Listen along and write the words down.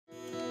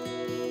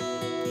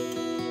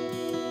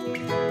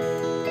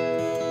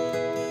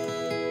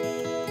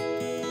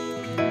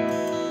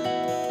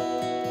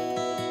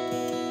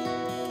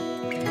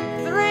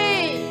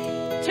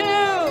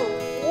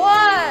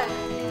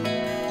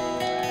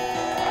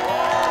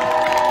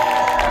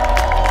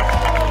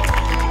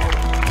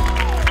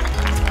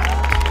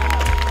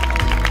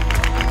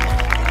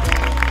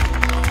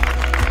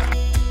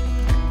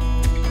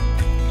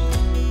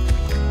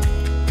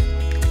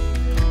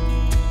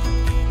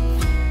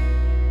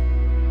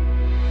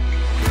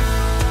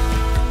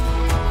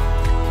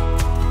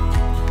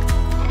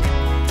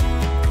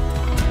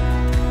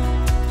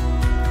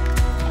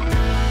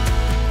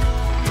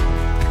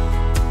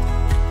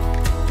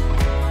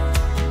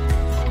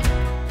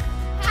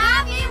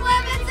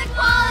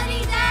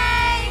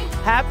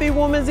Happy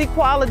Women's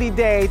Equality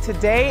Day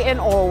today and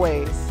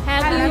always.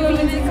 Happy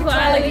Women's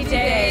Equality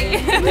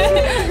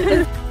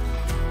Day.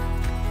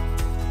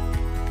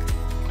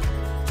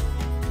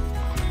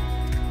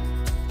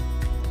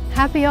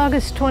 Happy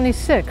August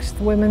 26th,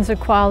 Women's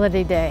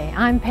Equality Day.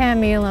 I'm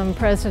Pam Elam,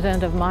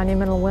 President of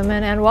Monumental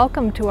Women, and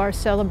welcome to our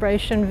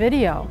celebration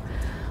video.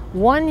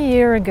 1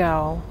 year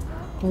ago,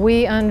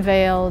 we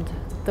unveiled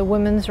the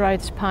Women's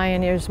Rights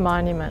Pioneers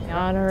Monument,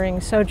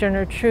 honoring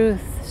Sojourner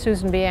Truth,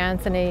 Susan B.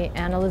 Anthony,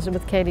 and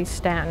Elizabeth Cady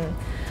Stanton.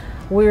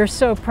 We're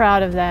so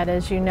proud of that,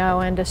 as you know,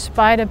 and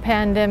despite a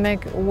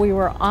pandemic, we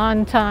were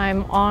on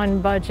time,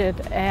 on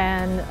budget,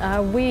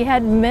 and we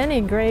had many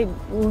great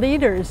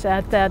leaders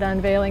at that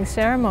unveiling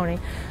ceremony.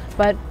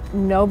 But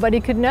nobody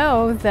could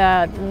know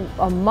that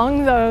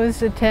among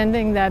those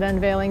attending that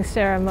unveiling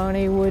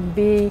ceremony would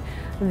be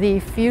the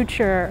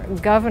future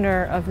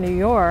governor of New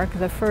York,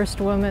 the first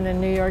woman in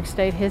New York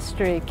State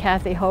history,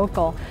 Kathy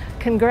Hochul.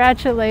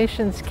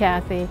 Congratulations,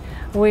 Kathy.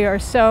 We are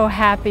so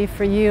happy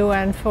for you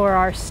and for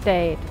our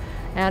state.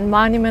 And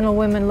Monumental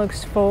Women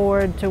looks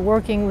forward to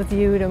working with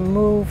you to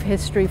move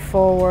history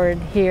forward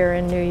here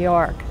in New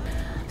York.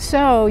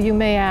 So you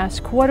may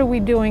ask, what are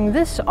we doing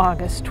this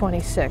August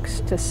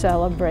 26th to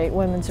celebrate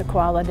Women's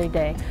Equality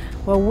Day?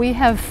 Well, we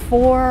have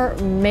 4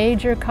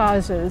 major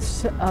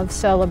causes of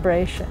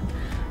celebration.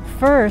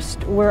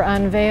 First, we're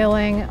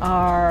unveiling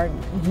our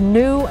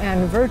new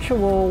and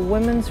virtual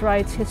Women's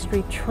Rights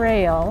History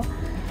Trail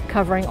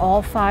covering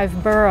all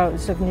 5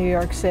 boroughs of New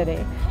York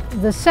City.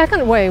 The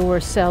second way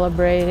we're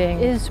celebrating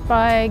is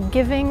by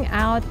giving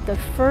out the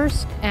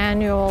first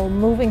annual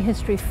Moving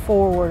History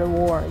Forward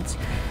Awards.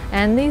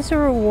 And these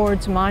are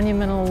awards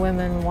Monumental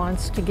Women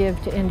wants to give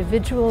to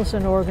individuals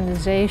and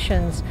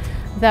organizations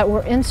that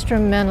were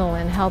instrumental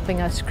in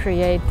helping us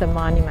create the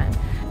monument.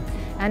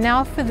 And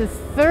now for the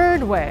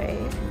third way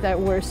that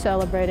we're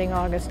celebrating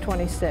August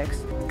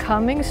 26th.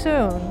 Coming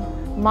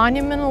soon,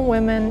 Monumental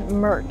Women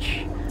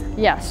merch.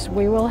 Yes,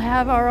 we will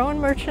have our own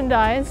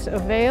merchandise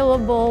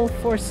available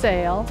for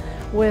sale,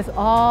 with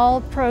all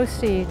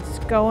proceeds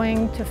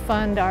going to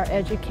fund our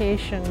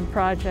education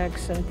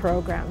projects and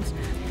programs.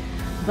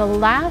 The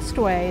last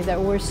way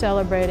that we're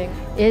celebrating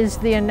is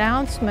the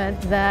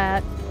announcement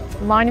that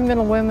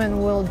Monumental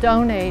Women will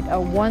donate a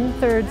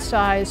 1/3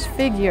 size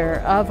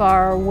figure of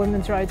our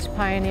Women's Rights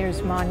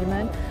Pioneers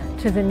Monument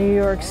to the New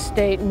York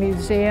State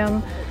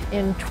Museum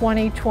in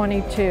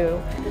 2022.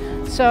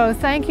 So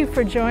thank you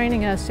for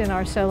joining us in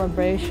our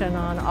celebration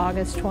on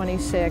August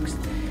 26th.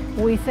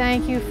 We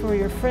thank you for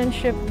your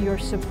friendship, your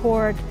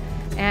support,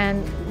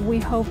 and we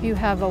hope you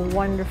have a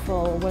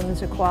wonderful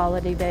Women's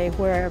Equality Day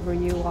wherever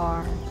you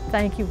are.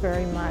 Thank you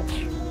very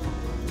much.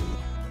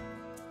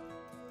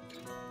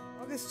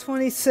 August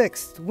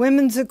 26th,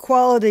 Women's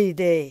Equality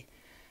Day,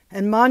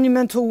 and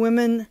Monumental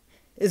Women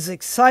is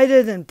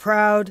excited and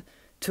proud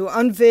to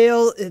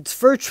unveil its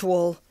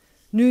virtual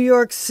New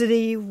York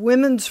City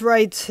Women's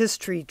Rights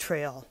History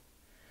Trail.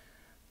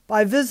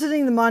 By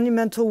visiting the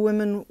Monumental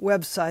Women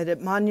website at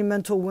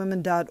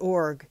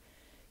monumentalwomen.org,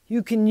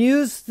 you can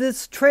use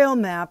this trail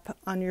map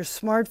on your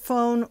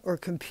smartphone or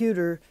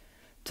computer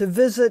to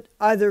visit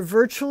either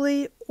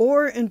virtually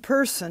or in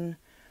person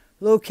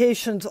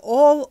locations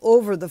all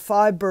over the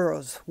 5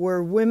 boroughs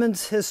where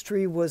women's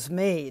history was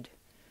made.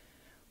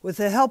 With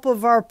the help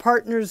of our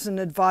partners and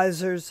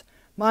advisors,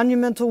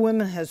 Monumental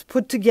Women has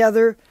put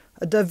together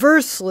a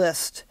diverse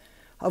list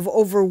of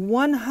over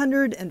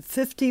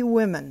 150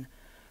 women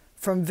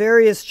from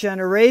various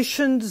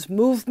generations,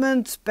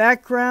 movements,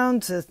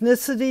 backgrounds,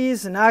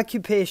 ethnicities, and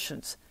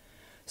occupations,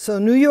 so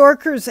New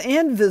Yorkers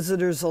and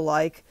visitors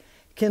alike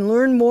can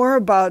learn more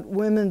about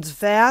women's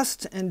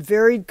vast and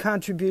varied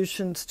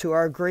contributions to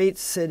our great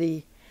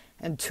city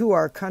and to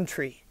our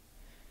country.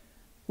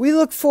 We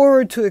look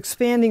forward to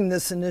expanding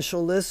this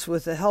initial list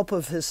with the help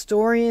of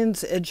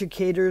historians,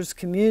 educators,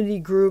 community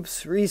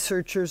groups,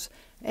 researchers,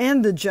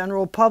 and the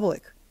general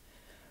public.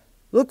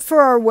 Look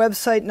for our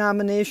website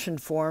nomination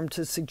form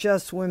to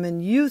suggest women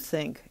you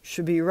think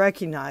should be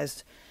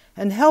recognized,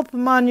 and help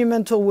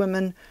Monumental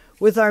Women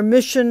with our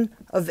mission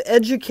of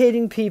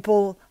educating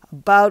people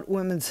about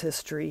women's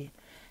history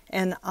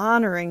and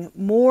honoring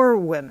more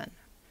women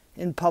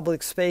in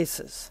public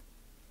spaces.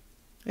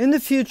 In the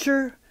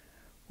future,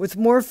 with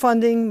more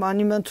funding,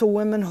 Monumental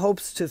Women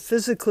hopes to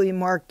physically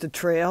mark the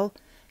trail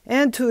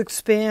and to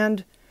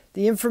expand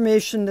the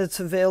information that's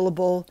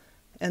available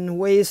and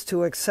ways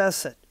to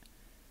access it.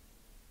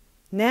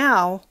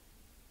 Now,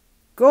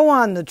 go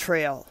on the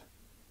trail,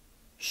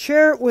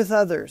 share it with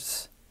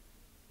others,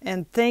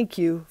 and thank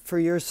you for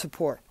your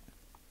support.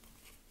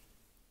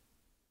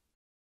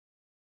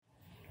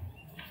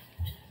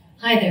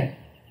 Hi there.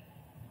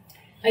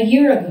 A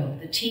year ago,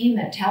 the team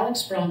at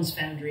Talix Bronze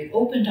Foundry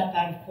opened up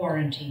out of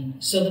quarantine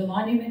so the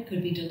monument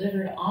could be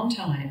delivered on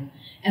time,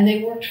 and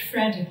they worked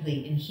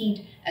frantically in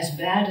heat as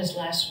bad as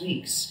last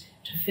week's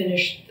to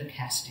finish the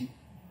casting.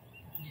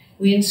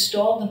 We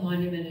installed the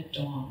monument at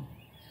dawn.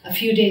 A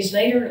few days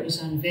later, it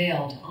was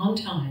unveiled on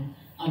time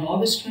on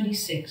August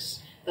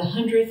 26th the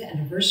 100th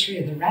anniversary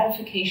of the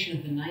ratification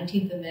of the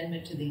 19th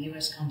Amendment to the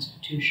U.S.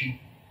 Constitution,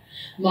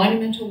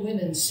 Monumental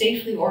Women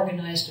safely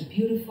organized a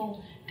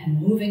beautiful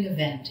and moving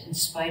event in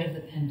spite of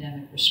the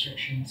pandemic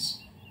restrictions.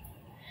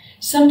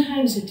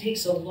 Sometimes it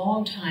takes a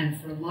long time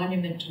for a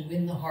monument to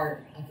win the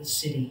heart of the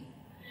city,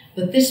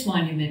 but this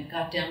monument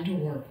got down to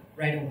work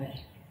right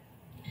away.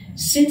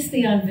 Since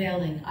the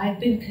unveiling, I've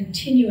been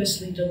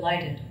continuously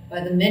delighted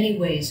by the many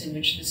ways in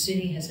which the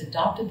city has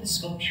adopted the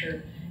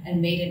sculpture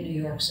and made it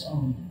New York's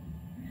own.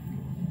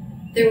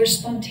 There were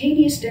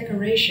spontaneous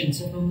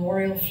decorations of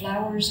memorial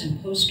flowers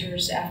and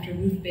posters after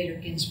Ruth Bader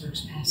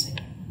Ginsburg's passing.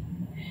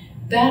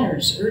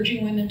 Banners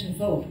urging women to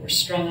vote were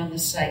strung on the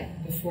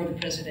site before the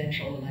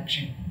presidential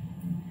election.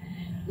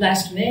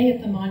 Last May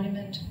at the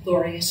monument,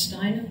 Gloria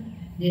Steinem,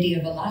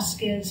 Nydia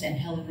Velasquez, and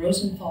Helen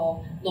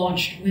Rosenthal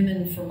launched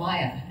Women for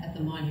Maya at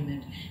the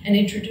monument and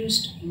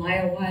introduced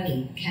Maya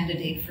Wiley,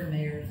 candidate for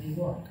mayor of New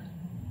York.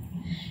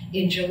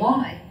 In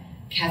July,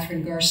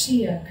 Catherine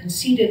Garcia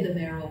conceded the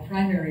mayoral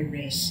primary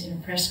race in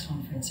a press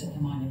conference at the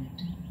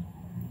monument.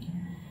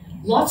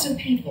 Lots of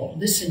people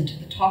listened to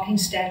the Talking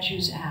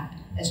Statues app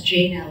as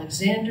Jane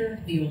Alexander,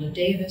 Viola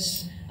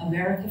Davis,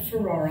 America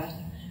Ferrara,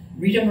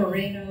 Rita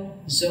Moreno,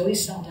 Zoe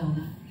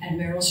Saldana, and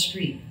Meryl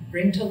Streep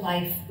bring to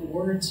life the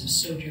words of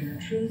Sojourner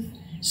Truth,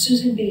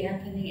 Susan B.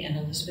 Anthony, and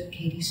Elizabeth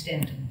Cady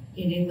Stanton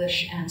in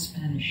English and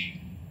Spanish.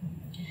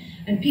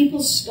 And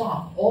people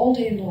stop all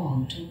day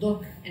long to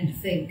look and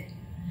think,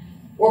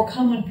 or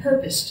come on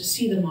purpose to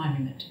see the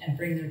monument and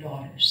bring their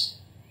daughters.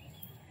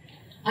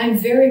 I'm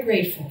very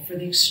grateful for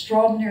the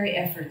extraordinary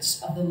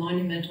efforts of the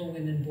Monumental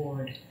Women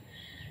Board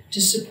to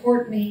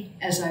support me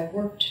as I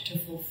worked to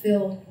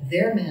fulfill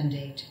their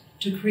mandate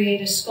to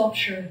create a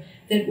sculpture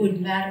that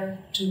would matter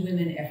to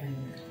women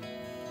everywhere.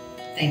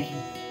 Thank you.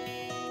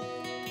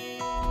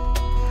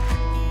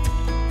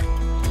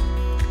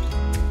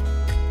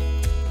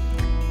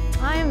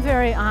 I am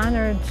very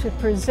honored to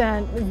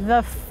present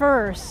the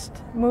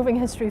first Moving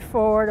History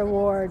Forward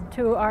Award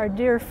to our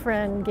dear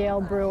friend Gail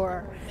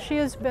Brewer. She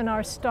has been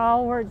our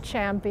stalwart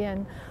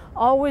champion,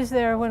 always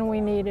there when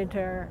we needed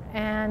her.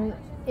 And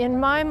in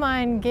my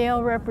mind,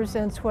 Gail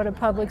represents what a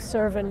public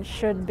servant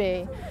should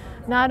be.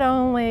 Not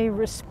only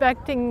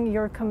respecting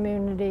your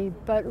community,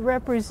 but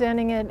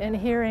representing it and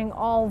hearing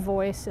all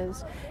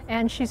voices.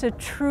 And she's a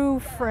true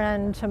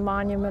friend to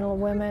Monumental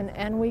Women,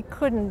 and we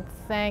couldn't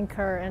thank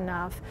her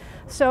enough.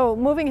 So,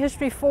 Moving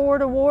History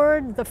Forward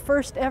Award, the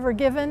first ever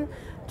given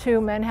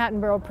to Manhattan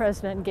Borough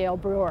President Gail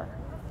Brewer.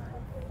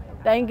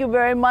 Thank you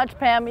very much,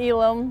 Pam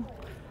Elam.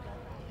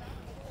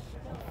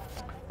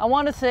 I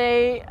want to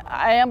say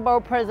I am Borough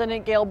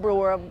President Gail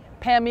Brewer.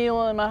 Pam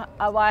Elam and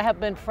I have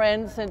been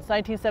friends since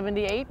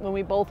 1978 when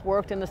we both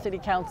worked in the City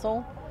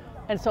Council.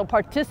 And so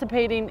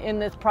participating in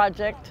this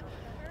project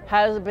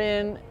has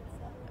been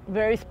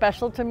very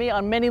special to me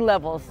on many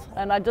levels.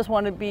 And I just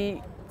want to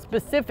be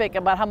specific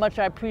about how much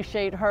I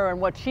appreciate her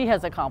and what she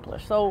has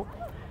accomplished. So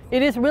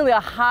it is really a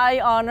high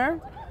honor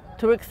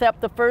to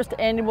accept the first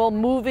annual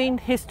Moving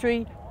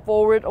History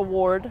Forward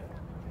Award,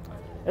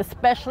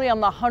 especially on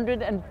the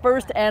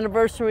 101st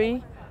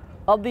anniversary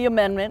of the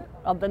amendment,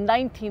 of the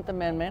 19th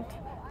Amendment,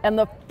 and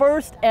the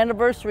first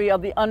anniversary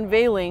of the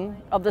unveiling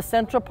of the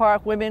Central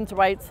Park Women's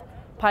Rights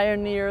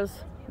Pioneers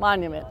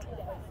Monument.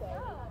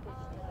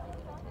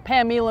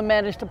 Pam Elam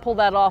managed to pull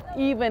that off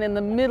even in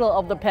the middle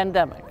of the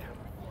pandemic.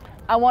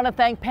 I want to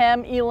thank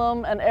Pam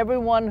Elam and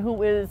everyone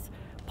who is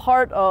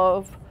part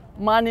of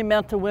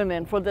Monumental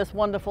Women for this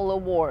wonderful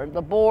award,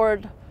 the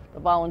board,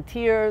 the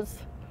volunteers,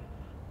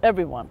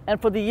 everyone,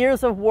 and for the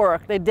years of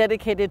work they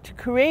dedicated to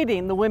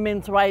creating the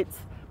Women's Rights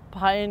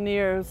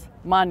Pioneers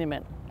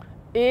Monument.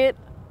 It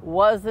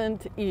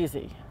wasn't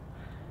easy,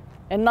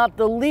 and not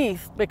the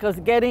least because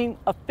getting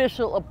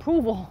official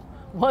approval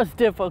was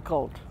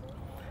difficult.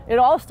 It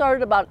all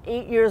started about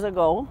 8 years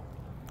ago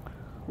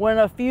when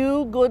a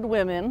few good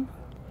women,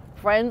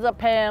 friends of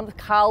Pam's,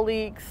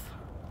 colleagues,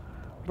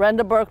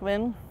 Brenda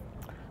Berkman,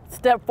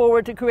 stepped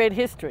forward to create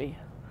history,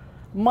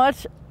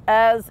 much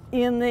as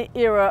in the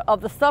era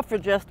of the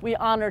suffragists we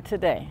honor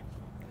today.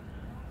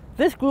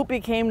 This group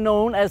became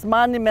known as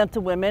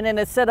Monumental Women, and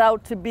it set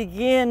out to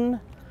begin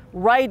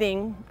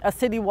righting a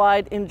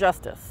citywide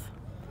injustice.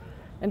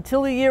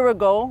 Until a year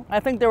ago, I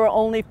think there were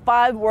only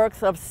 5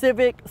 works of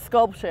civic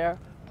sculpture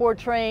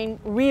portraying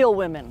real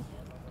women.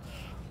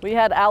 We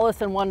had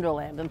Alice in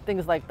Wonderland and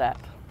things like that.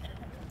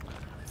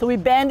 So we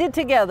banded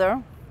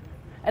together,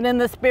 and in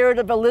the spirit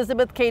of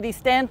Elizabeth Cady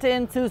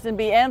Stanton, Susan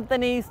B.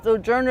 Anthony,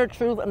 Sojourner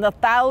Truth, and the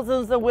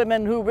thousands of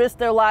women who risked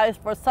their lives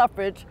for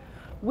suffrage,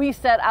 we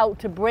set out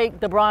to break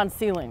the bronze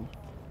ceiling.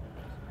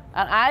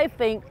 And I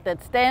think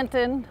that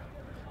Stanton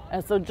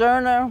and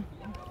Sojourner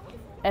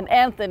and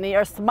Anthony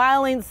are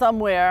smiling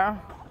somewhere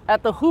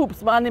at the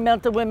hoops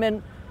Monumental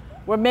Women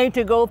were made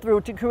to go through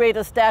to create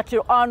a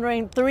statue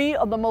honoring 3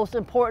 of the most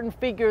important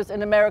figures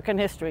in American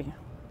history.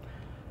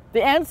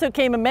 The answer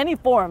came in many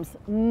forms.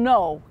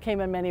 No came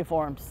in many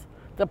forms.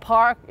 The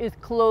park is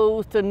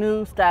closed to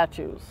new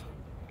statues.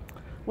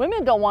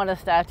 Women don't want a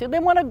statue, they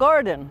want a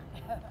garden.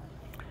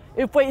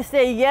 If we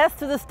say yes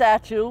to the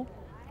statue,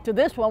 to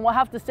this one, we'll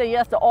have to say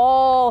yes to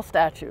all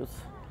statues.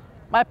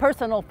 My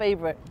personal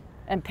favorite,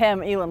 and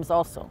Pam Elam's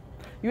also.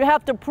 You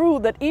have to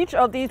prove that each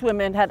of these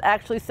women had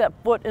actually set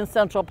foot in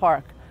Central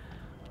Park.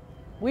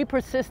 We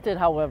persisted,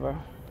 however.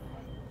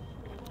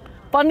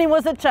 Funding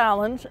was a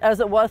challenge, as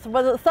it was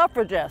for the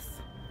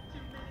suffragists.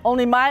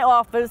 Only my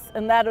office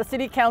and that of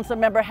City Council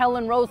member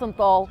Helen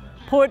Rosenthal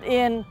put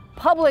in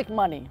public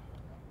money.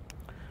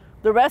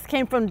 The rest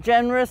came from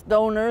generous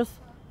donors,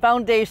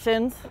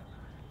 foundations,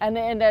 and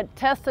in a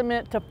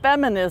testament to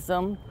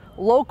feminism,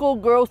 local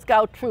Girl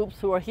Scout troops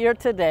who are here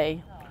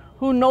today,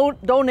 who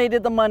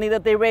donated the money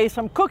that they raised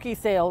from cookie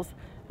sales,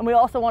 and we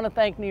also want to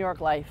thank New York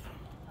Life.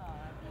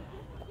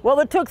 Well,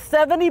 it took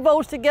 70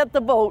 votes to get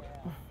the vote,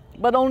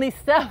 but only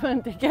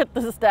 7 to get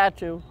the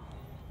statue.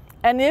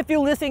 And if you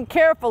listen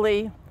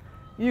carefully,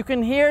 you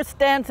can hear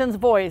Stanson's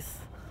voice.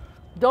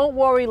 Don't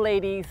worry,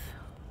 ladies,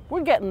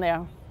 we're getting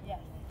there.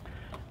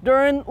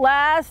 During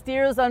last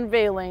year's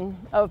unveiling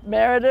of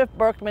Meredith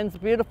Berkman's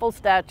beautiful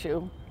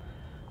statue,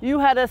 you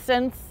had a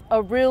sense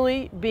of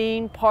really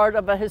being part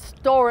of a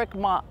historic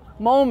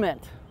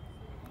moment.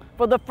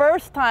 For the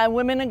first time,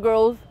 women and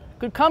girls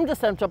could come to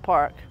Central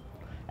Park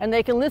and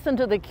they can listen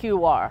to the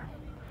QR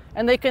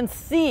and they can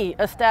see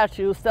a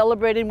statue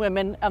celebrating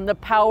women and the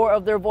power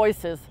of their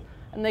voices.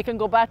 And they can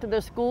go back to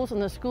their schools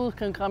and the schools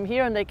can come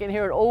here and they can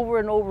hear it over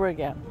and over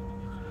again.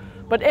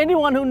 But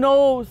anyone who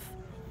knows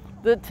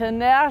the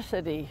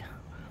tenacity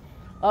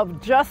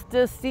of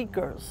justice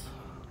seekers,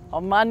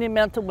 of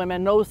Monumental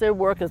Women, knows their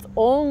work is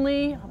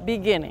only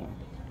beginning.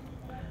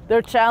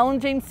 They're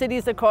challenging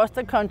cities across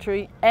the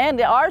country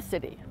and our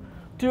city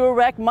to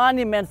erect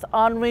monuments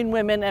honoring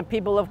women and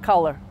people of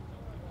color.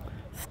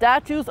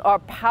 Statues are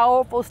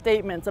powerful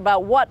statements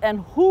about what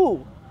and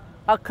who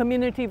a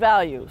community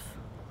values.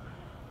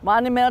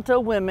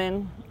 Monumental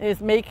Women is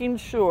making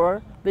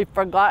sure the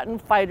forgotten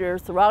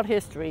fighters throughout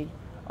history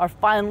are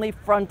finally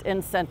front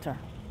and center.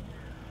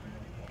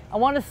 I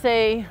want to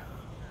say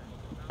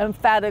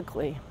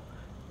emphatically,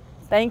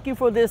 thank you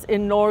for this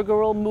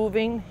inaugural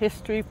Moving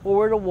History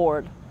Forward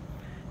Award.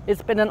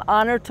 It's been an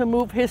honor to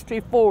move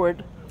history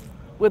forward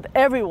with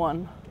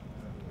everyone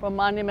from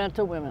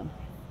Monumental Women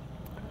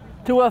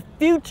to a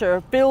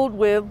future filled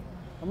with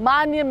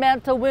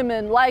monumental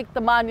women like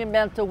the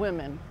Monumental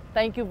Women.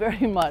 Thank you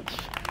very much.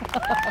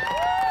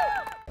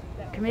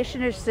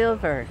 Commissioner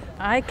Silver,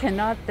 I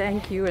cannot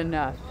thank you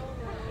enough.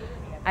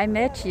 I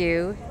met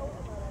you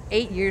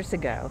 8 years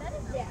ago.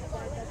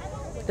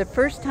 The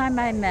first time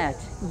I met,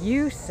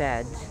 you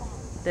said,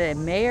 the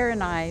mayor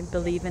and I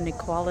believe in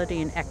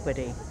equality and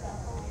equity.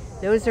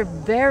 Those are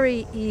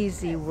very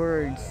easy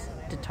words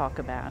to talk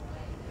about,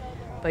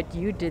 but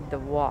you did the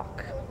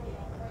walk.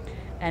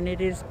 And it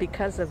is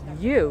because of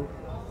you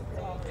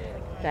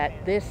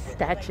that this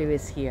statue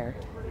is here.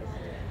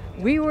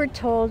 We were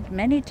told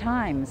many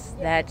times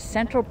that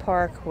Central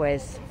Park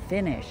was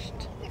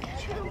finished,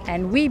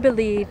 and we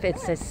believe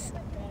it's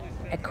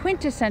a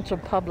quintessential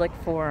public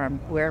forum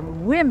where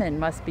women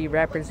must be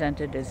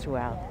represented as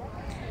well.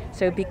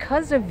 So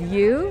because of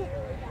you,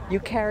 you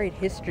carried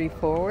history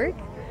forward,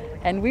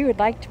 and we would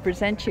like to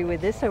present you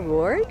with this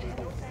award.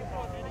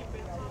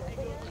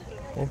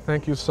 Well,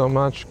 thank you so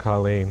much,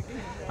 Colleen.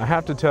 I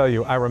have to tell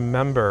you, I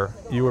remember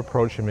you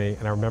approaching me,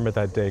 and I remember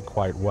that day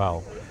quite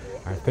well.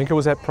 I think it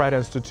was at Pratt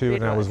Institute,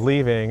 and I was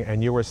leaving,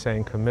 and you were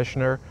saying,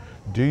 Commissioner,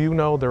 do you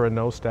know there are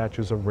no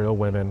statues of real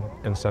women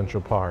in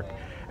Central Park?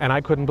 And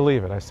I couldn't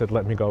believe it. I said,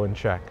 let me go and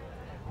check.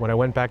 When I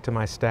went back to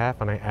my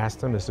staff and I asked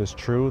them, is this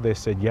true? They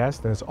said yes,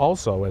 and it's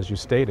also, as you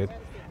stated,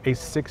 a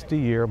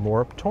 60-year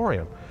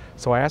moratorium.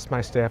 So I asked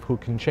my staff who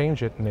can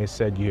change it, and they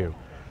said you.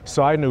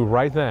 So I knew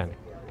right then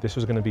this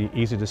was going to be an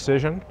easy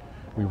decision.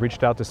 We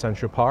reached out to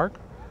Central Park.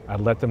 I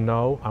let them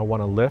know I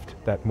want to lift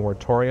that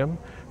moratorium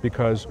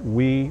because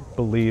we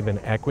believe in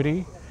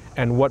equity,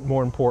 and what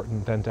more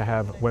important than to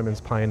have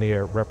Women's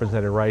Pioneer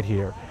represented right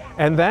here.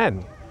 And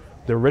then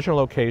the original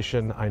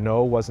location I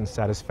know wasn't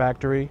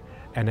satisfactory,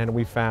 and then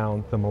we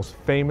found the most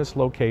famous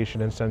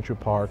location in Central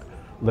Park,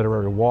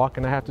 Literary Walk,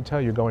 and I have to tell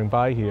you, going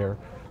by here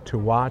to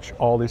watch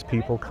all these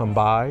people come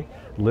by,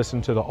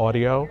 listen to the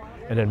audio,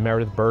 and then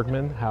Meredith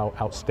Bergman, how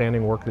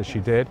outstanding work that she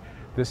did.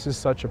 This is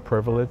such a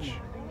privilege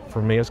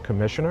for me as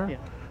commissioner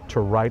to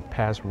right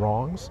past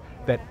wrongs,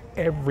 that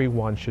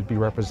everyone should be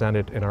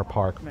represented in our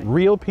park,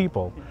 real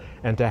people,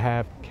 and to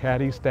have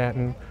Caddy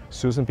Stanton,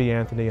 Susan B.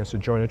 Anthony, and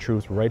Sojourner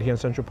Truth right here in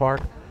Central Park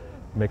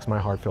makes my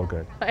heart feel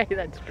good.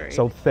 That's great.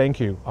 So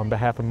thank you. On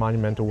behalf of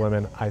Monumental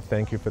Women, I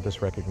thank you for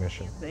this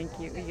recognition. Thank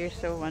you. You're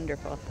so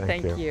wonderful.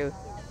 Thank you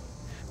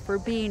for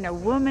being a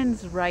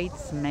woman's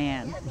rights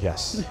man.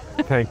 Yes,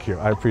 thank you.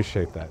 I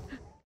appreciate that.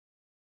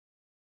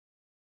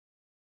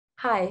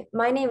 Hi,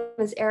 my name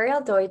is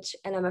Ariel Deutsch,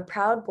 and I'm a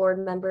proud board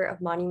member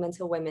of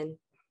Monumental Women.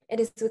 It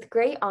is with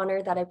great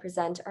honor that I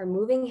present our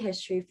Moving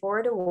History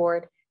Forward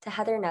Award to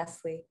Heather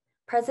Nestle,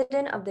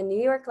 President of the New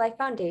York Life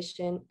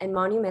Foundation and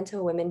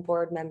Monumental Women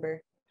board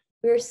member.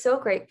 We are so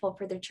grateful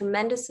for the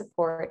tremendous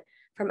support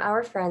from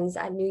our friends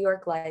at New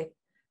York Life,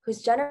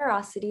 whose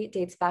generosity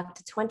dates back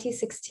to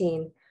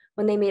 2016,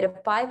 when they made a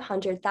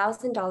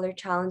 $500,000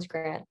 challenge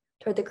grant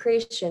toward the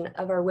creation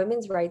of our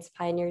Women's Rights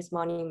Pioneers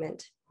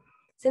Monument.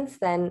 Since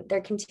then,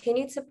 their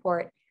continued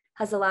support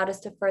has allowed us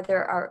to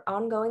further our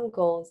ongoing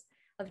goals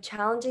of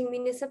challenging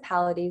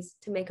municipalities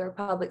to make our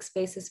public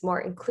spaces more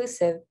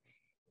inclusive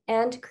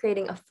and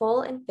creating a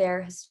full and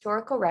fair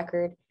historical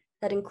record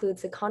that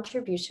includes the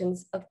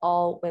contributions of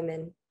all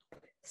women.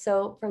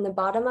 So from the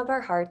bottom of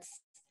our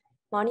hearts,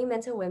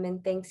 Monumental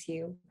Women thanks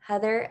you,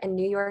 Heather and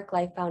New York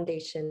Life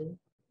Foundation.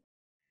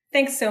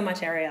 Thanks so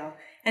much, Ariel,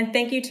 and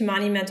thank you to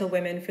Monumental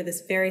Women for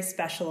this very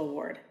special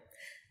award.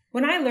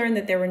 When I learned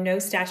that there were no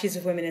statues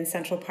of women in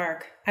Central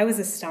Park, I was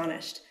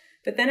astonished.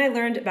 But then I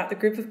learned about the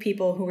group of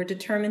people who were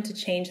determined to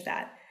change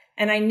that,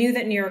 and I knew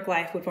that New York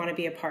Life would want to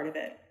be a part of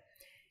it.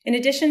 In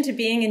addition to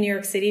being in New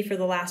York City for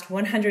the last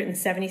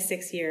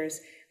 176 years,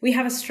 we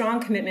have a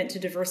strong commitment to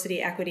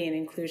diversity, equity, and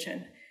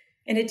inclusion.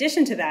 In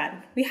addition to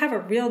that, we have a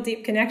real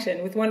deep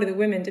connection with one of the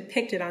women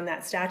depicted on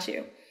that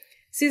statue.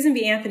 Susan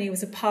B. Anthony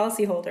was a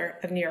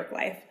policyholder of New York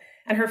Life,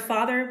 and her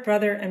father,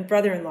 brother, and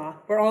brother-in-law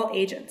were all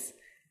agents.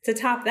 To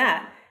top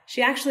that,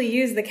 she actually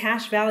used the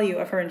cash value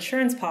of her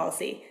insurance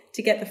policy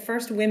to get the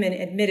first women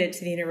admitted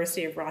to the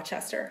University of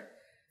Rochester.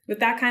 With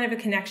that kind of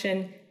a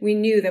connection, we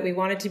knew that we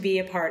wanted to be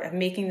a part of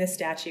making this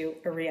statue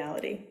a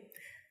reality.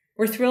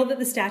 We're thrilled that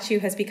the statue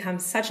has become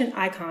such an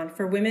icon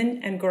for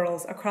women and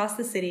girls across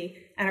the city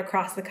and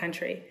across the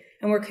country,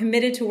 and we're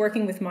committed to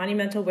working with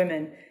Monumental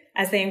Women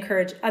as they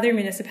encourage other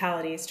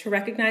municipalities to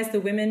recognize the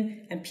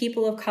women and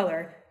people of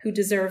color who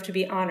deserve to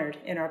be honored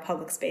in our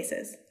public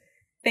spaces.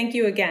 Thank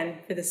you again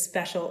for this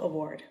special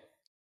award.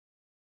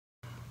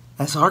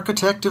 As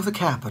architect of the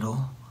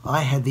Capitol,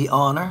 I had the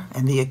honor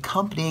and the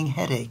accompanying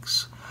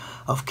headaches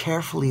of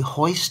carefully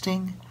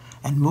hoisting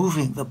and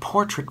moving the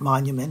portrait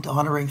monument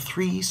honoring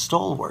 3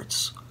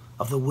 stalwarts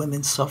of the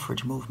women's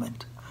suffrage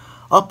movement,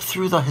 up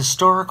through the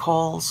historic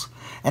halls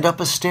and up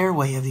a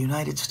stairway of the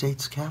United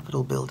States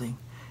Capitol building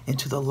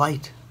into the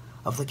light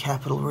of the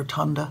Capitol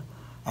Rotunda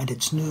and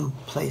its new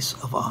place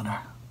of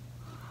honor.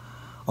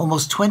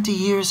 Almost 20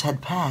 years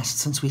had passed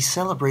since we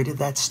celebrated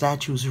that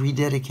statue's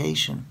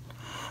rededication,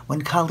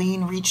 when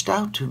Colleen reached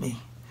out to me,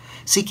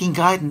 seeking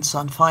guidance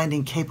on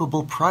finding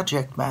capable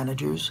project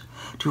managers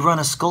to run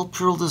a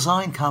sculptural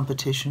design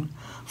competition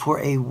for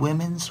a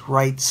Women's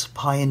Rights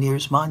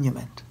Pioneers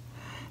Monument,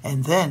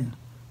 and then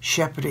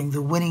shepherding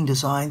the winning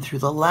design through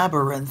the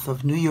labyrinth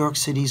of New York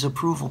City's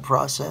approval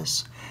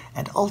process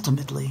and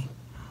ultimately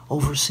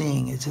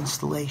overseeing its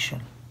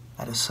installation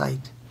at a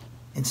site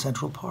in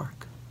Central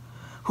Park.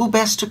 Who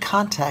best to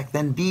contact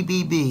than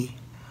BBB,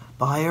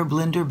 Beyer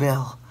Blinder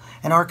Bell,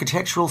 an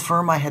architectural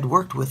firm I had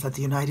worked with at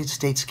the United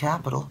States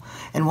Capitol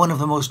and one of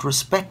the most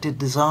respected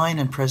design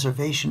and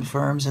preservation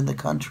firms in the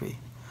country.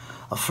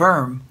 A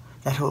firm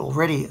that had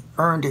already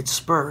earned its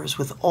spurs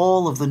with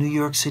all of the New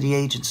York City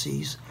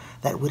agencies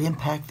that would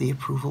impact the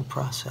approval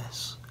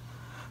process.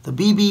 The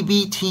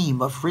BBB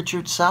team of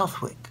Richard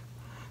Southwick,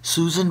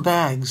 Susan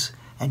Baggs,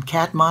 and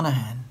Kat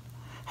Monahan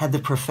had the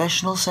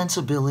professional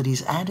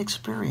sensibilities and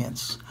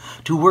experience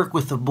to work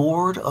with the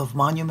board of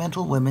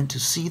Monumental Women to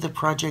see the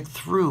project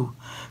through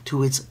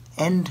to its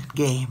end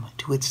game,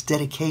 to its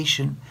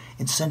dedication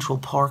in Central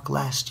Park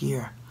last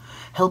year,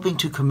 helping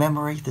to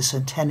commemorate the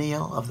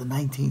centennial of the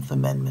 19th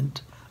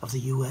Amendment of the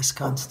U.S.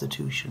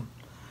 Constitution.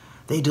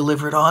 They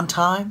delivered on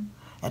time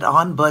and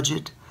on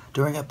budget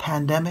during a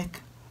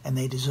pandemic, and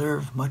they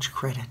deserve much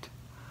credit.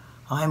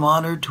 I'm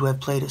honored to have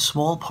played a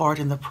small part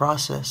in the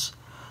process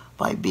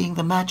by being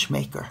the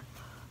matchmaker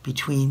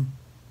between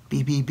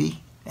BBB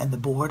and the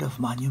board of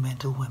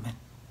Monumental Women.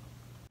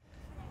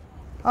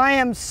 I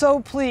am so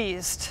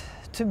pleased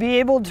to be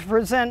able to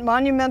present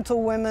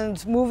Monumental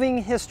Women's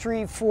Moving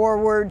History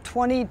Forward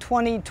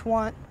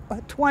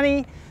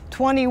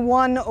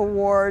 2021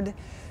 Award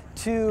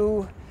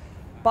to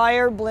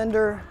Beyer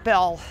Blinder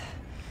Bell.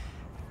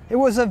 It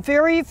was a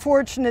very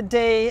fortunate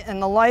day in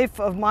the life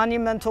of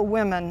Monumental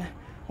Women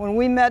when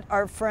we met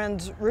our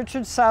friends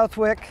Richard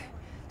Southwick,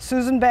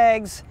 Susan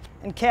Baggs,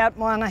 and Kat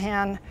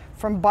Monahan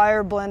from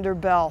Beyer Blinder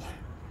Bell.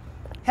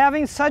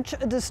 Having such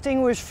a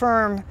distinguished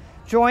firm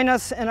join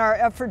us in our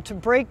effort to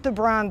break the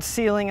bronze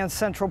ceiling in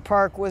Central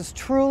Park was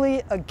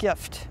truly a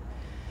gift.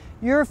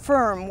 Your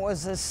firm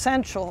was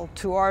essential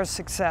to our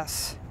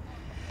success.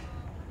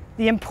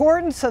 The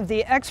importance of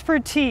the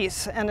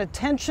expertise and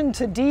attention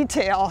to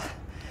detail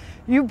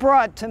you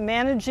brought to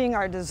managing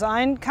our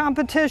design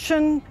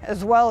competition,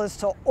 as well as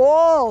to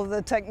all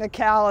the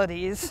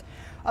technicalities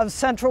of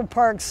Central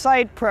Park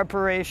site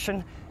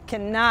preparation,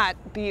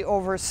 cannot be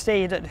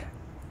overstated.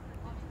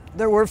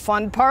 There were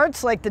fun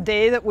parts, like the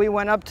day that we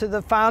went up to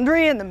the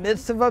Foundry in the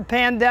midst of a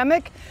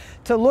pandemic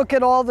to look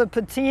at all the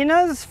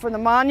patinas for the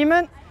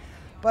monument,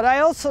 but I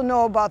also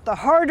know about the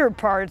harder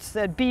parts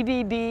that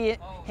BBB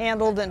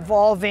handled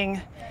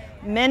involving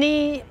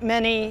many,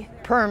 many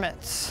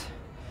permits.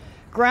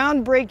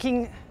 Ground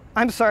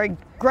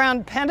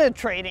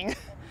penetrating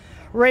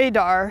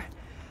radar,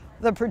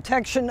 the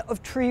protection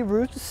of tree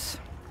roots,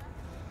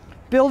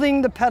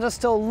 building the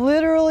pedestal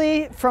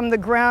literally from the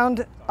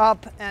ground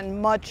up, and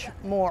much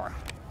more.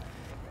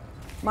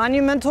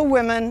 Monumental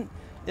Women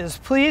is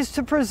pleased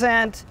to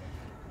present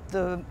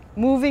the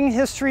Moving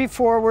History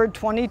Forward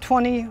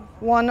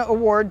 2021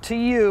 award to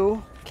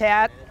you,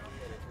 Kat,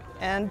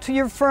 and to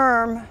your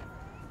firm,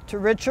 to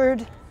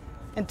Richard,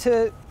 and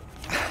to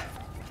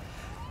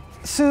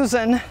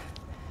Susan,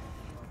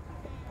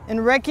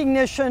 in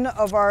recognition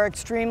of our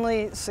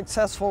extremely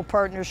successful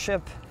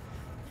partnership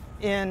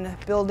in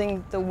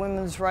building the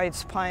Women's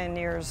Rights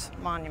Pioneers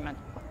Monument.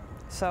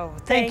 So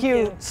thank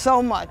you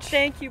so much.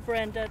 Thank you,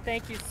 Brenda.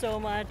 Thank you so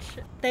much.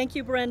 Thank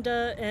you,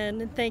 Brenda,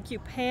 and thank you,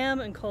 Pam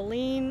and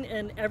Colleen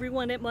and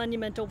everyone at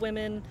Monumental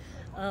Women,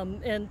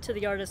 and to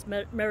the artist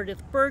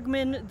Meredith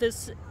Bergman.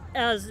 This,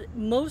 as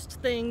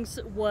most things,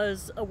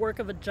 was a work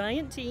of a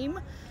giant team,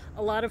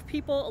 a lot of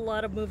people, a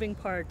lot of moving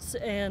parts,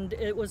 and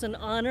it was an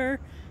honor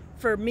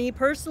for me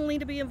personally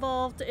to be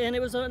involved, and it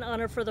was an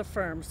honor for the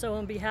firm. So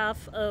on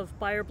behalf of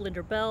Buyer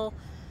Blinder Bell,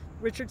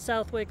 Richard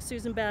Southwick,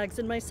 Susan Baggs,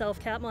 and myself,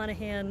 Kat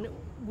Monahan,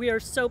 we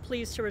are so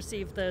pleased to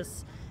receive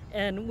this,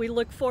 and we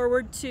look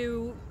forward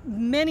to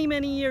many,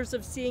 many years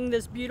of seeing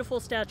this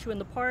beautiful statue in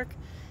the park,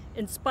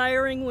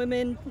 inspiring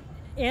women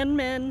and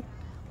men,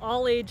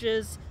 all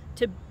ages,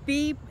 to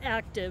be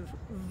active,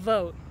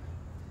 vote.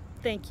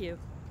 Thank you.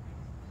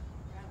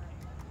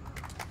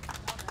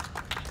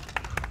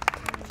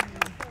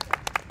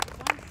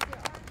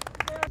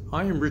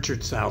 I am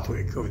Richard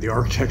Southwick of the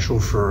architectural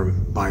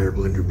firm Buyer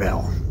Blinder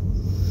Bell.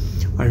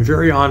 I'm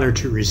very honored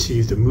to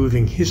receive the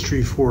Moving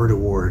History Forward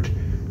Award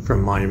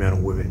from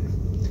Monumental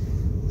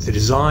Women. The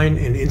design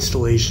and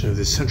installation of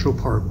the Central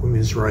Park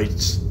Women's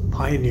Rights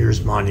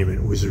Pioneers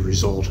Monument was a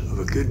result of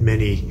a good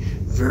many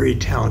very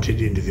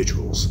talented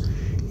individuals,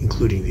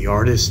 including the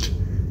artist,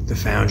 the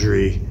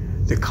foundry,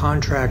 the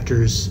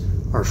contractors,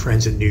 our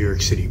friends at New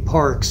York City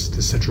Parks,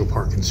 the Central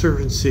Park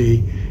Conservancy,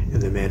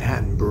 and the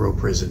Manhattan Borough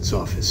President's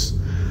Office,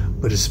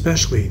 but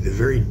especially the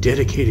very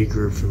dedicated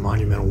group from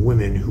Monumental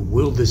Women who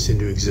willed this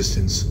into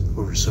existence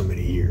over so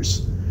many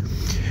years.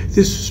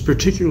 This was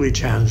particularly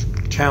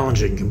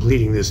challenging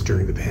completing this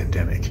during the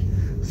pandemic.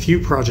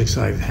 Few projects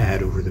I've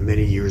had over the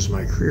many years of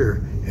my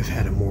career have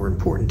had a more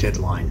important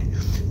deadline,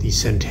 the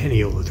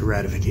centennial of the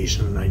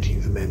ratification of the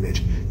 19th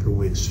Amendment for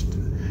women's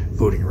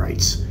voting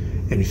rights,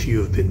 and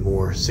few have been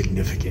more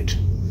significant.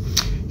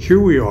 Here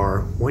we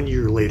are, 1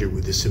 year later,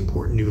 with this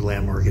important new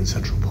landmark in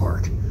Central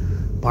Park.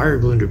 Buyer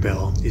Blinder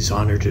Bell is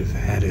honored to have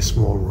had a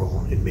small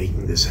role in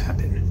making this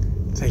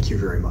happen. Thank you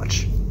very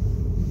much.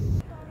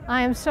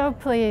 I am so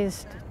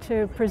pleased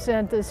to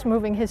present this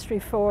Moving History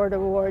Forward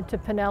Award to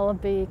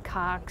Penelope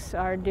Cox,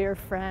 our dear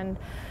friend.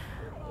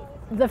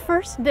 The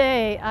first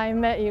day I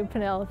met you,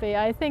 Penelope,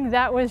 I think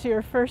that was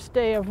your first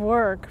day of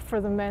work for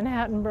the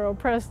Manhattan Borough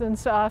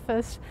President's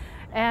Office,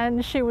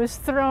 and she was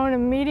thrown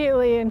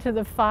immediately into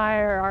the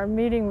fire, our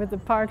meeting with the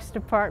Parks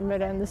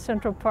Department and the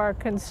Central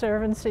Park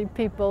Conservancy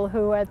people,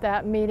 who at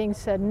that meeting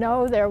said,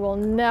 no, there will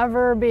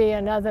never be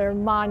another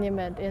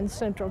monument in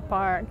Central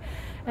Park.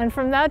 And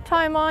from that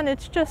time on,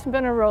 it's just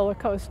been a roller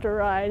coaster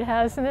ride,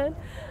 hasn't it?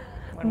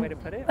 One way to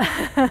put it.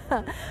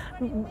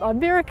 A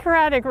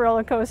bureaucratic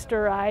roller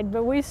coaster ride,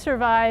 but we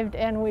survived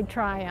and we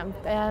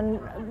triumphed. And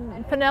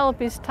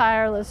Penelope's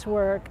tireless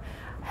work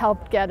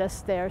helped get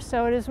us there.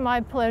 So it is my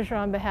pleasure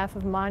on behalf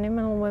of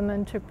Monumental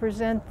Women to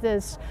present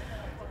this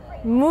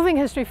Moving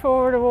History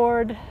Forward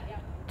Award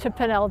to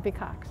Penelope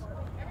Cox.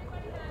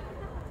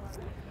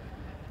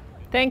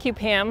 Thank you,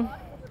 Pam,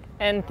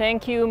 and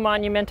thank you,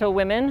 Monumental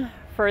Women,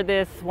 for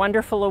this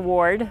wonderful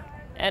award,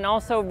 and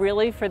also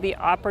really for the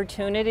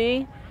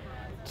opportunity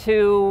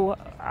to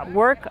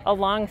work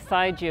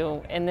alongside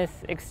you in this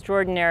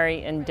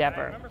extraordinary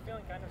endeavor.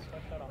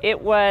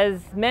 It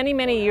was many,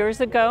 many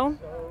years ago,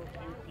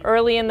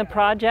 early in the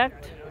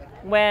project,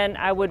 when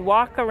I would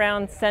walk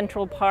around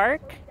Central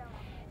Park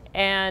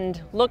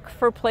and look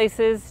for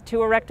places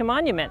to erect a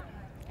monument.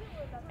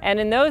 And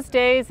in those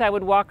days, I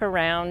would walk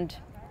around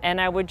and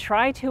I would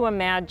try to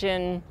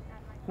imagine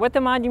what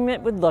the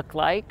monument would look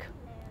like,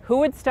 who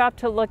would stop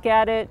to look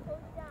at it,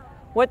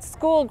 what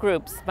school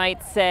groups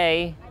might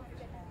say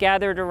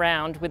gathered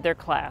around with their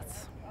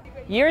class.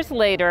 Years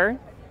later,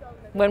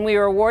 when we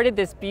were awarded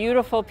this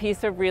beautiful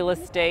piece of real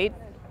estate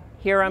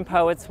here on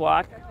Poets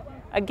Walk,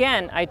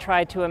 again, I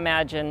tried to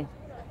imagine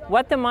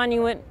what the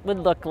monument would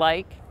look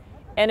like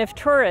and if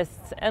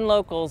tourists and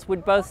locals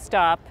would both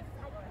stop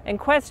and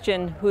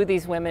question who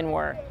these women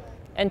were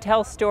and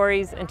tell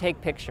stories and take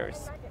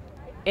pictures.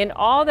 In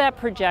all that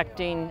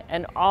projecting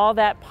and all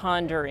that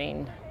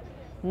pondering,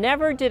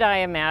 never did I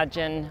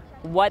imagine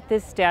what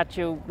this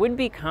statue would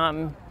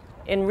become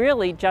in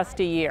really just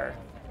a year.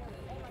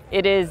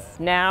 It is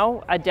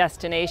now a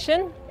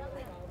destination,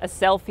 a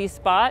selfie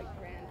spot,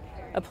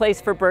 a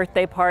place for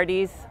birthday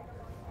parties,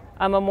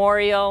 a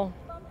memorial,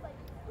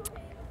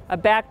 a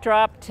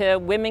backdrop to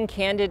women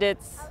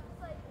candidates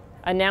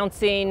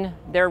announcing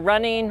they're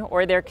running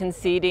or they're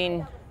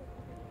conceding,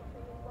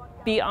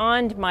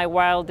 beyond my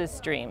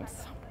wildest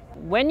dreams.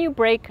 When you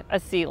break a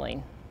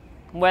ceiling,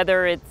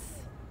 whether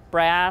it's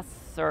brass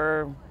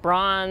or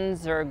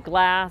bronze or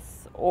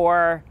glass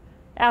or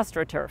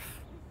AstroTurf.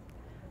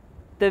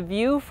 The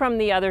view from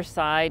the other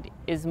side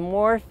is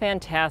more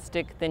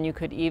fantastic than you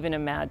could even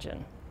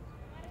imagine.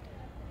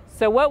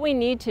 So what we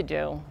need to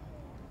do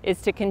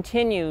is to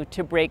continue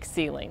to break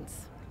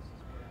ceilings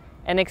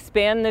and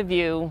expand the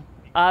view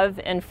of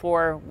and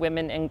for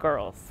women and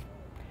girls.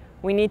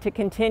 We need to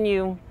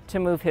continue to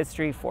move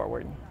history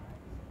forward.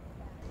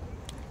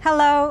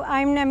 Hello,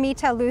 I'm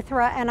Namita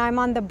Luthra and I'm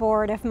on the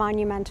board of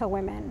Monumental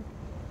Women.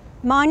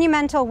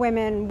 Monumental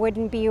Women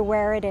wouldn't be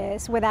where it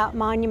is without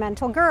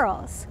Monumental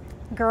Girls,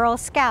 Girl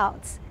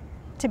Scouts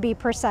to be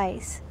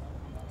precise.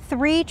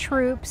 3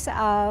 troops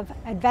of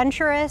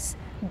adventurous,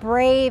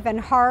 brave and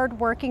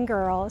hard-working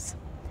girls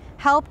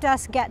helped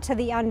us get to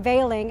the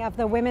unveiling of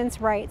the Women's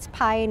Rights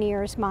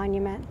Pioneers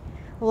Monument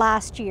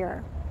last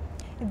year.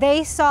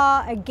 They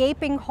saw a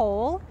gaping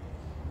hole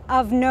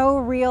of no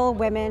real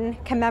women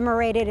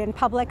commemorated in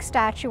public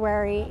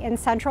statuary in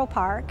Central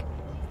Park,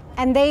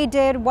 and they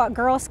did what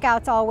Girl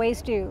Scouts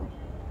always do.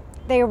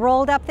 They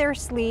rolled up their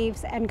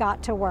sleeves and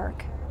got to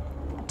work.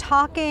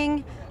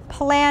 Talking,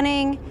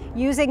 planning,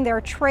 using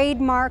their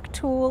trademark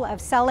tool of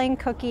selling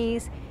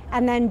cookies,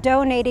 and then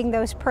donating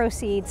those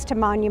proceeds to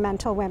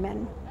Monumental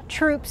Women.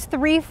 Troops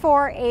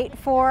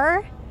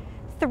 3484,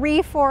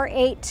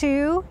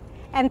 3482,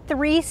 and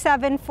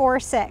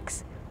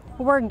 3746.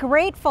 We're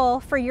grateful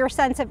for your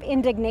sense of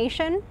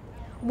indignation.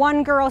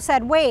 One girl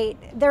said, wait,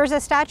 there's a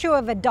statue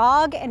of a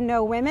dog and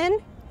no women,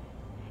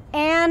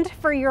 and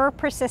for your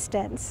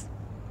persistence.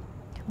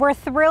 We're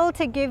thrilled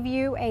to give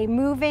you a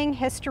Moving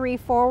History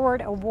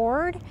Forward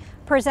Award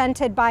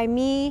presented by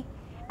me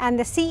and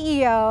the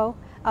CEO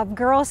of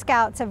Girl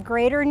Scouts of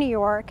Greater New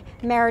York,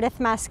 Meredith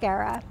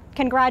Mascara.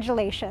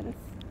 Congratulations.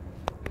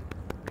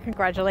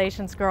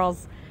 Congratulations,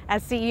 girls.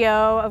 As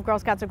CEO of Girl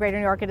Scouts of Greater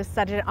New York, it is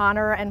such an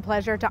honor and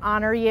pleasure to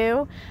honor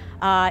you.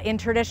 In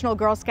traditional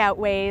Girl Scout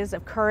ways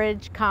of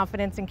courage,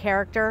 confidence, and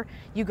character,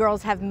 you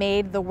girls have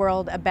made the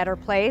world a better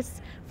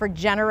place for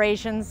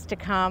generations to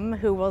come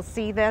who will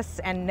see this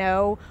and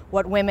know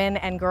what women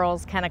and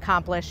girls can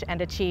accomplish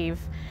and achieve.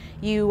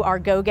 You are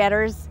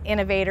go-getters,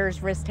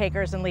 innovators,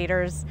 risk-takers, and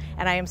leaders,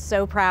 and I am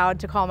so proud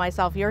to call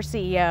myself your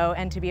CEO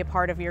and to be a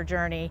part of your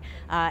journey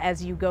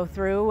as you go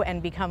through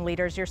and become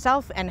leaders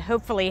yourself, and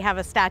hopefully have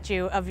a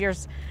statue of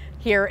yours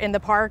here in the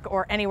park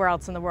or anywhere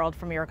else in the world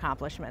from your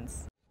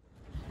accomplishments.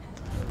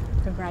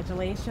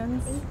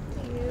 Congratulations.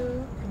 Thank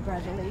you.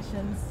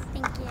 Congratulations.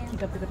 Thank you.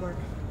 Keep up the good work.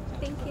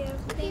 Thank you.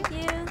 Thank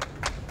you.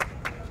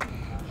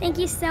 Thank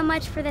you so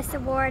much for this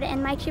award,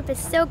 and my troop is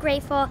so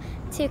grateful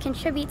to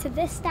contribute to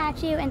this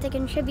statue and to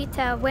contribute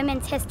to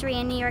women's history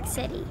in New York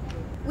City.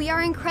 We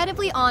are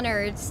incredibly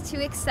honored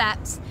to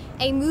accept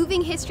a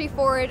Moving History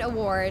Forward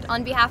award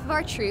on behalf of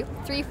our troop,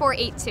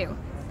 3482.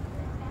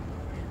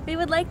 We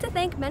would like to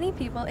thank many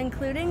people,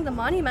 including the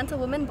Monumental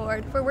Women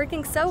Board, for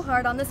working so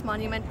hard on this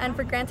monument and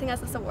for granting us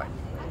this award.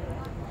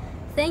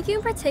 Thank you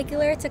in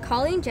particular to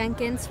Colleen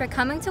Jenkins for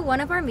coming to one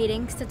of our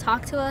meetings to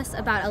talk to us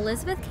about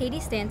Elizabeth Cady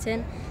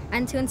Stanton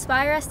and to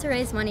inspire us to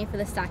raise money for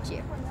the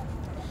statue.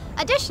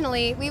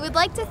 Additionally, we would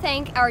like to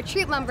thank our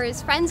troop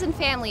members, friends, and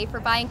family for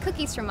buying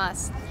cookies from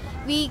us.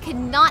 We could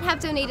not have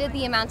donated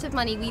the amount of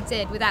money we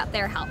did without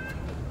their help.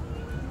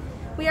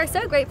 We are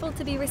so grateful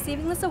to be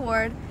receiving this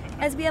award,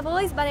 as we have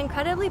always been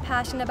incredibly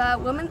passionate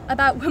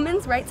about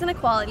women's rights and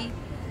equality.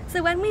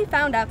 So when we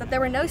found out that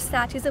there were no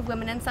statues of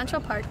women in Central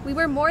Park, we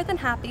were more than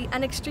happy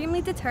and extremely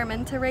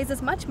determined to raise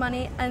as much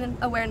money and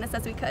awareness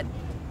as we could.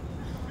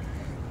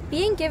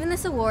 Being given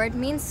this award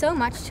means so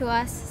much to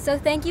us, so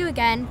thank you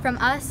again from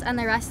us and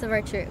the rest of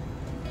our troop.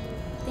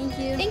 Thank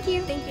you. Thank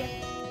you. Thank you.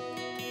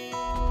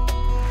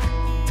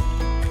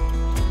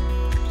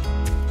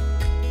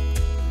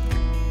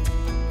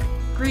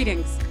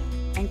 Greetings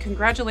and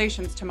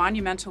congratulations to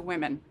Monumental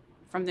Women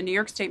from the New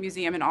York State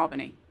Museum in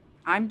Albany.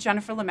 I'm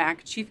Jennifer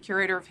Lemack, Chief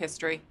Curator of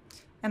History.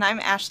 And I'm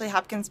Ashley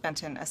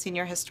Hopkins-Benton, a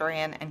Senior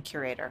Historian and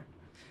Curator.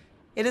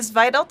 It is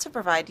vital to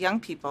provide young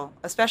people,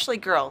 especially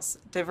girls,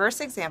 diverse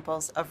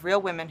examples of real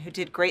women who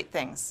did great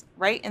things,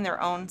 right in their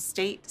own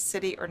state,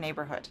 city, or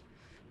neighborhood.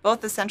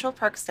 Both the Central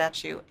Park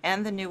statue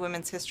and the new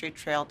Women's History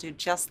Trail do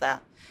just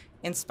that,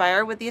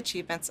 inspire with the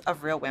achievements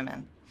of real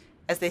women.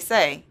 As they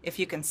say, if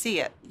you can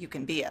see it, you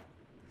can be it.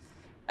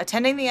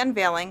 Attending the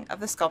unveiling of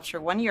the sculpture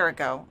 1 year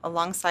ago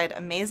alongside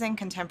amazing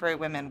contemporary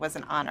women was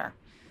an honor.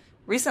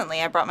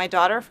 Recently, I brought my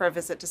daughter for a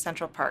visit to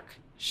Central Park.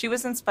 She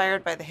was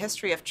inspired by the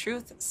history of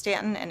Truth,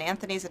 Stanton, and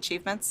Anthony's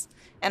achievements,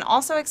 and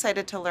also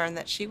excited to learn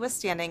that she was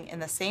standing in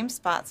the same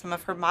spot some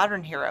of her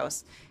modern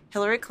heroes,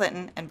 Hillary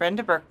Clinton and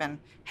Brenda Berkman,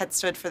 had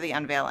stood for the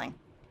unveiling.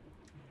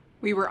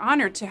 We were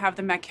honored to have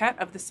the maquette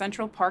of the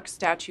Central Park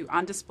statue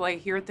on display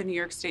here at the New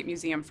York State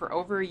Museum for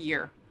over a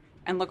year,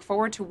 and look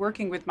forward to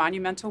working with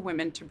Monumental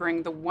Women to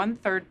bring the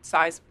 1/3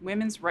 size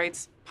women's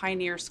rights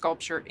pioneer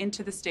sculpture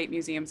into the State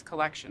Museum's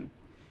collection.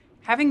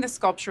 Having the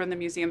sculpture in the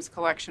museum's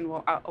collection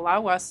will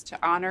allow us to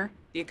honor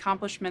the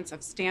accomplishments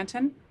of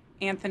Stanton,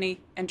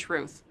 Anthony, and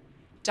Truth,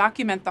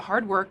 document the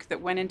hard work that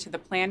went into the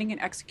planning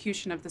and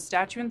execution of the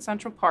statue in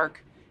Central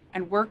Park,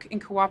 and work in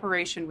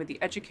cooperation with the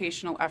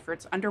educational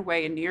efforts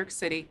underway in New York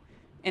City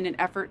in an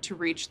effort to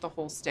reach the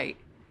whole state.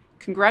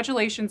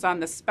 Congratulations on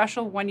this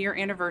special one-year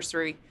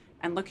anniversary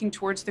and looking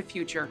towards the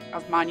future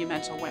of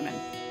Monumental Women.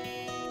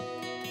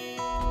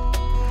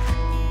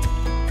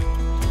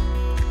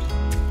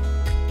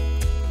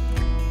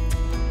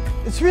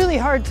 It's really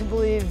hard to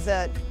believe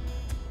that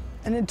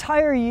an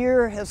entire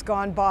year has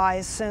gone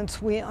by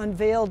since we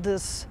unveiled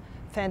this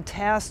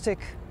fantastic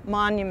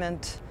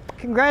monument.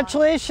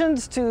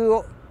 Congratulations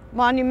to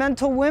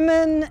Monumental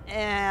Women,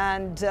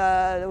 and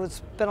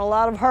it's been a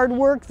lot of hard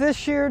work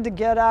this year to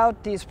get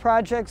out these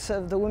projects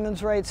of the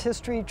Women's Rights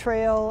History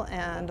Trail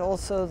and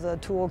also the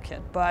toolkit.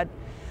 But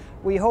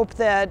we hope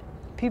that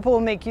people will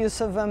make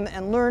use of them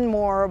and learn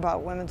more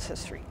about women's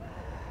history.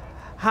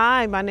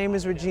 Hi, my name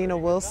is Regina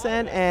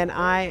Wilson, and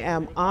I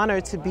am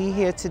honored to be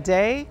here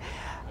today.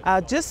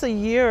 Just a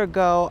year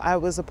ago, I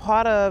was a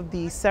part of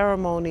the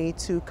ceremony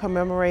to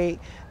commemorate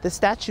the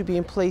statue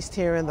being placed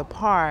here in the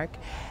park,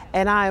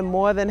 and I am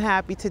more than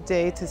happy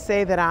today to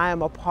say that I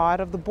am a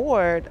part of the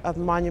board of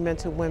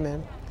Monumental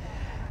Women.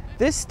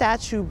 This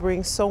statue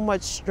brings so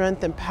much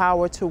strength and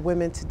power to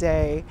women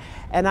today,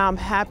 and I'm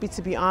happy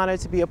to be honored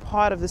to be a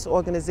part of this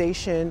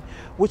organization,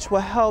 which will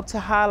help to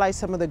highlight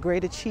some of the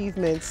great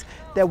achievements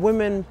that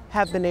women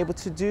have been able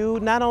to do,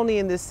 not only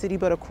in this city,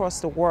 but across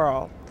the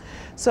world.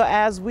 So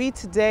as we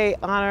today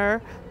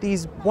honor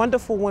these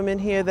wonderful women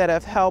here that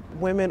have helped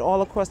women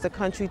all across the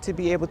country to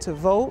be able to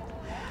vote,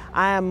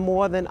 I am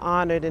more than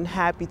honored and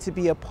happy to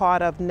be a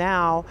part of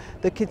now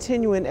the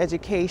continuing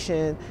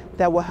education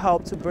that will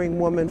help to bring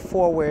women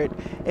forward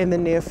in the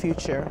near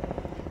future.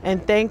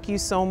 And thank you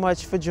so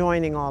much for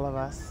joining all of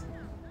us.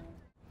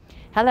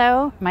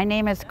 Hello, my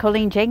name is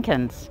Colleen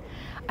Jenkins.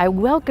 I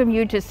welcome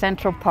you to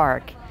Central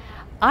Park.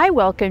 I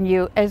welcome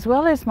you as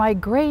well as my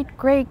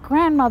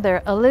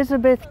great-great-grandmother,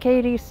 Elizabeth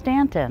Cady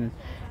Stanton,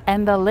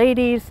 and the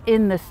ladies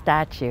in the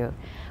statue.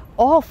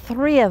 All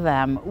three of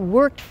them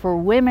worked for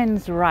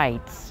women's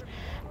rights,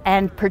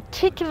 and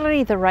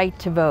particularly the right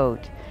to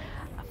vote.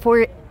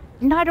 For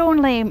not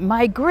only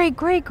my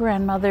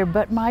great-great-grandmother,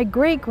 but my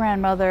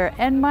great-grandmother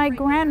and my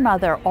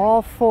grandmother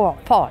all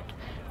fought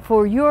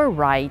for your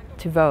right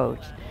to vote.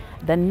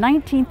 The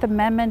 19th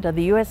Amendment of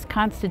the U.S.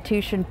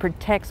 Constitution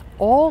protects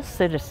all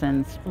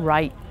citizens'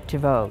 right to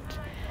vote.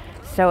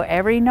 So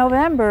every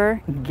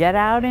November, get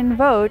out and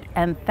vote,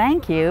 and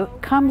thank you.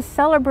 Come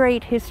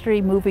celebrate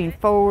history moving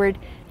forward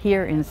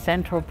here in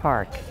Central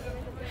Park.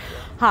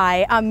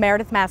 Hi, I'm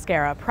Meredith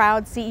Mascara,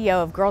 proud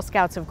CEO of Girl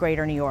Scouts of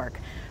Greater New York,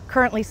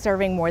 currently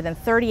serving more than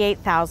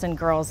 38,000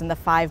 girls in the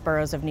 5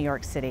 boroughs of New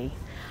York City.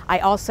 I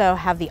also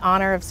have the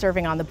honor of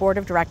serving on the board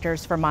of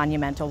directors for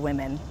Monumental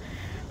Women.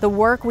 The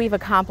work we've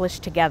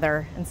accomplished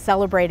together in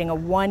celebrating a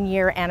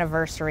one-year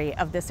anniversary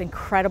of this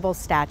incredible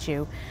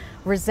statue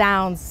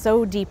resounds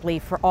so deeply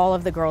for all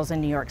of the girls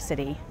in New York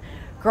City.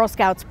 Girl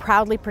Scouts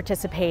proudly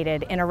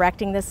participated in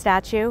erecting this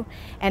statue,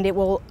 and it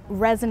will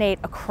resonate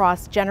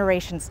across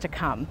generations to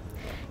come,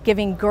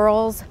 giving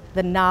girls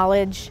the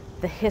knowledge,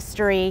 the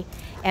history,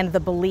 and the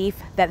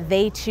belief that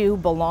they too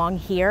belong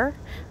here,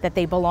 that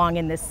they belong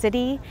in this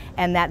city,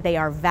 and that they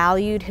are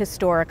valued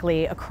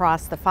historically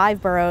across the 5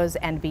 boroughs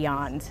and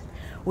beyond.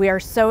 We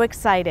are so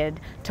excited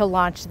to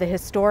launch the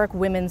historic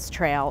Women's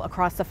Trail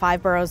across the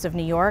 5 boroughs of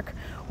New York,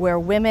 where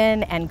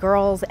women and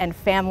girls and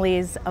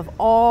families of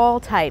all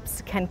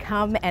types can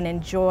come and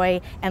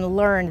enjoy and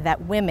learn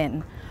that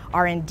women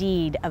are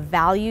indeed a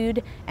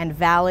valued and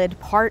valid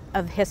part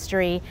of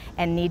history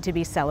and need to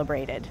be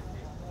celebrated.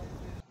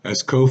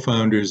 As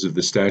co-founders of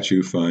the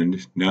Statue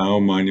Fund, now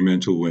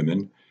Monumental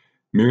Women,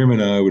 Miriam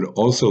and I would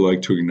also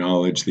like to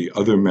acknowledge the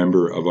other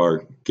member of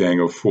our Gang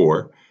of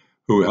 4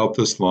 who helped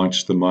us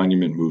launch the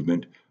monument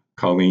movement,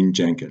 Colleen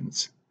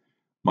Jenkins.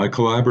 My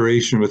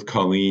collaboration with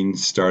Colleen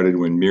started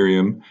when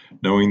Miriam,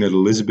 knowing that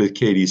Elizabeth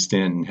Cady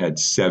Stanton had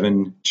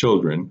 7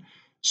 children,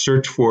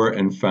 searched for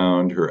and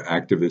found her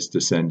activist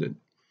descendant.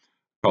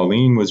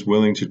 Colleen was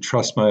willing to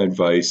trust my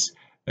advice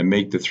and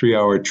make the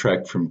 3-hour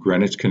trek from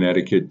Greenwich,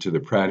 Connecticut to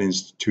the Pratt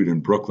Institute in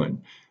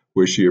Brooklyn,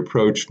 where she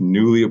approached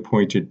newly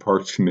appointed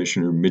Parks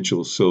Commissioner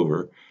Mitchell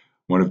Silver,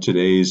 one of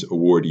today's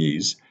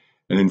awardees,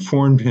 and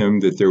informed him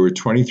that there were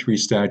 23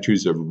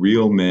 statues of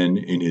real men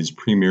in his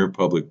premier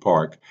public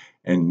park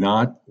and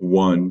not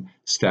one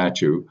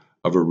statue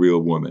of a real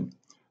woman.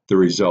 The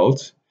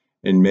result?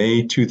 In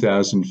May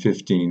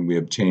 2015, we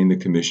obtained the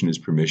Commissioner's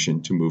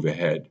permission to move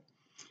ahead.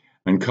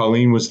 And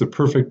Colleen was the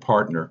perfect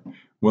partner,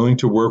 willing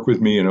to work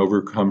with me and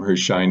overcome her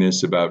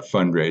shyness about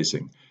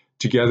fundraising.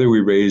 Together,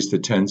 we raised the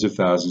tens of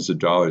thousands of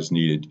dollars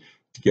needed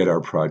to get our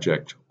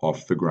project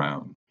off the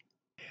ground.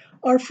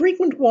 Our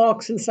frequent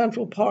walks in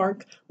Central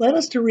Park led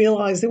us to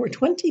realize there were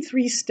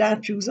 23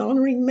 statues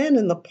honoring men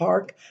in the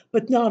park,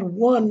 but not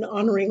one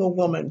honoring a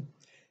woman.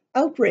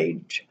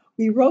 Outraged,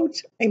 we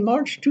wrote a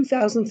March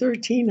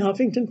 2013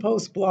 Huffington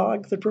Post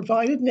blog that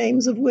provided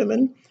names of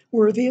women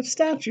worthy of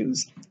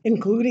statues,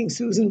 including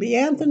Susan B.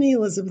 Anthony,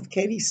 Elizabeth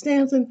Cady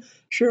Stanton,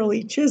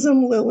 Shirley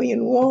Chisholm,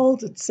 Lillian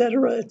Wald,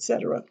 etc.,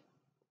 etc.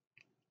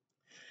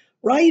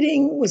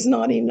 Writing was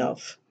not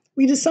enough.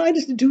 We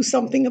decided to do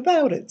something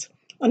about it.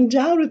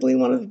 Undoubtedly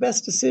one of the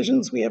best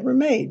decisions we ever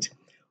made.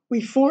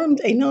 We formed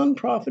a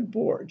nonprofit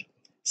board.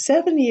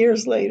 7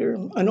 years later,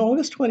 on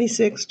August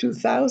 26,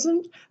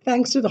 2000,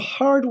 thanks to the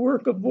hard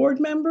work of board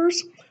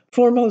members,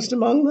 foremost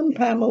among them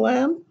Pam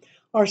Lamb,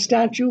 our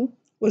statue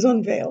was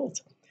unveiled.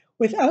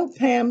 Without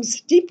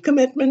Pam's deep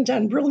commitment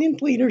and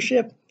brilliant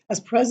leadership as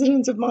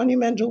president of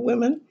Monumental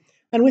Women,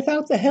 and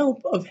without the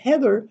help of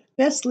Heather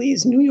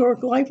Besley's New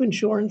York Life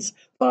Insurance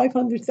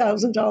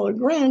 $500,000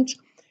 grant,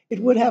 it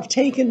would have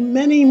taken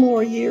many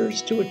more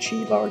years to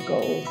achieve our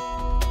goal.